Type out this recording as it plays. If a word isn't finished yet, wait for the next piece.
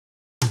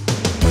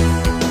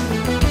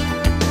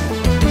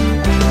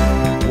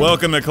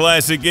Welcome to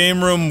Classic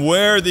Game Room,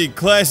 where the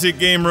Classic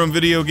Game Room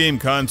video game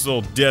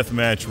console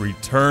Deathmatch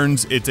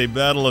returns. It's a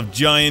battle of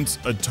giants,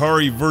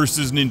 Atari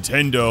versus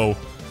Nintendo.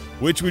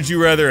 Which would you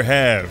rather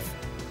have?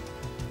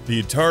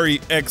 The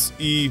Atari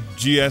XE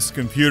GS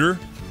computer,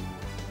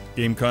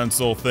 game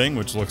console thing,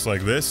 which looks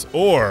like this,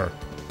 or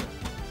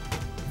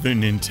the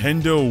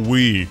Nintendo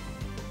Wii,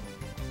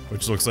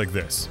 which looks like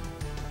this,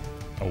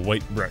 a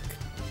white brick.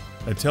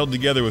 It's held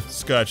together with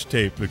Scotch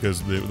tape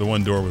because the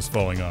one door was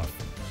falling off.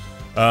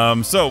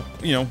 So,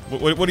 you know,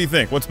 what do you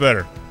think? What's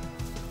better?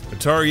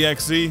 Atari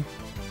XE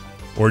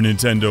or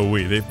Nintendo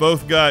Wii? They've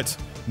both got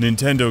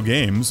Nintendo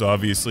games,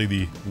 obviously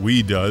the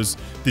Wii does.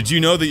 Did you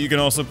know that you can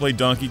also play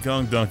Donkey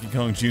Kong, Donkey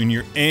Kong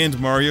Jr., and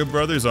Mario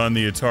Brothers on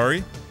the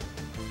Atari?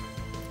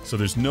 So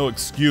there's no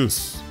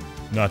excuse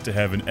not to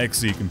have an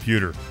XE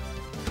computer.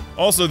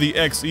 Also, the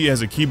XE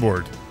has a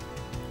keyboard.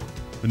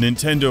 The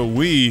Nintendo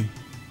Wii,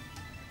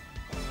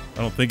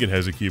 I don't think it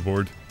has a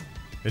keyboard.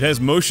 It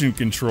has motion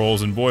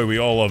controls, and boy, we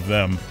all love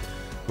them.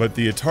 But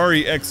the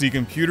Atari XE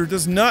computer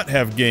does not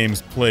have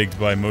games plagued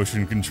by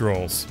motion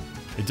controls.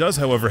 It does,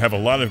 however, have a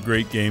lot of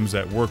great games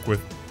that work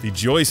with the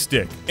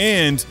joystick,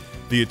 and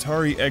the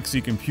Atari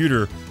XE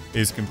computer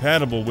is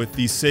compatible with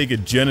the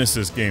Sega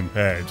Genesis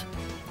gamepad.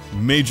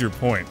 Major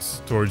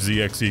points towards the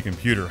XE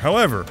computer.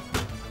 However,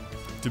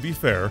 to be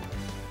fair,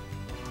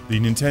 the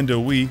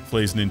Nintendo Wii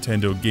plays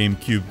Nintendo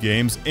GameCube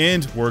games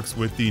and works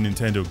with the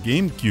Nintendo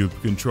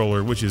GameCube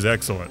controller, which is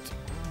excellent.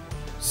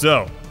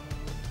 So,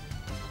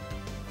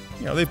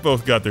 you know, they've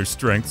both got their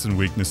strengths and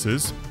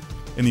weaknesses.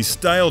 In the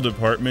style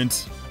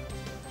department,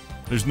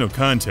 there's no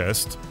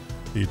contest.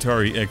 The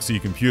Atari XE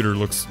computer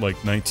looks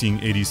like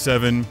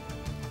 1987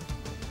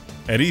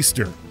 at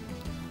Easter,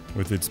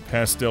 with its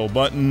pastel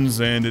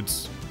buttons and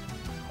its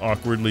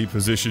awkwardly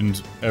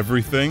positioned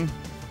everything.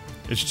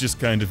 It's just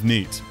kind of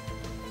neat.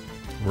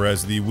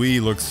 Whereas the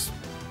Wii looks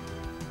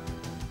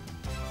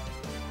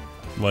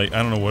like,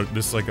 I don't know what,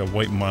 this is like a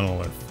white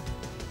monolith.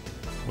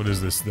 What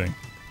is this thing?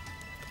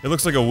 It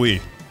looks like a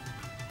Wii.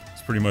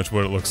 It's pretty much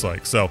what it looks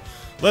like. So,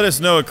 let us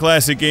know at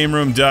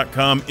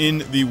ClassicGameRoom.com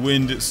in the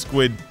Wind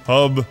Squid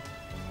Hub.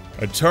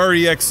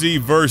 Atari XE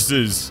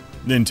versus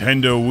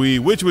Nintendo Wii.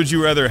 Which would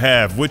you rather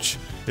have? Which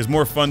is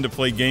more fun to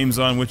play games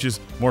on? Which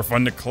is more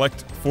fun to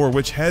collect for?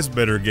 Which has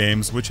better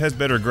games? Which has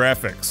better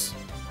graphics?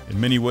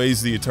 In many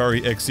ways, the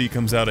Atari XE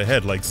comes out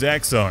ahead, like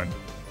Zaxxon.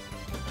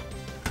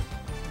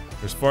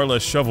 There's far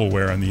less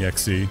shovelware on the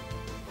XE.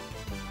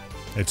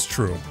 It's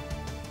true.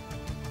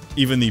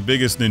 Even the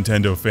biggest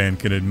Nintendo fan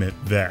can admit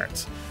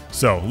that.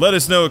 So, let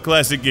us know at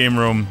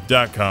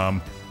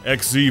ClassicGameRoom.com.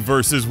 XE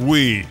versus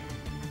Wii.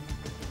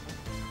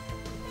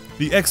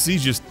 The XE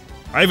just...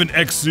 I have an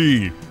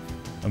XE.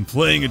 I'm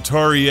playing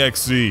Atari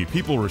XE.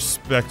 People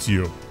respect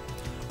you.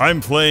 I'm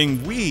playing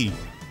Wii.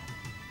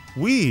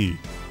 Wii.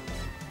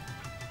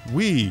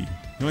 Wii.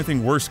 The only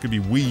thing worse could be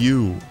Wii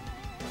U.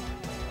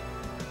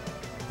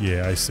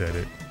 Yeah, I said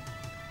it.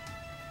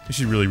 They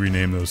should really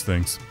rename those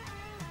things.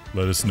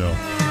 Let us know.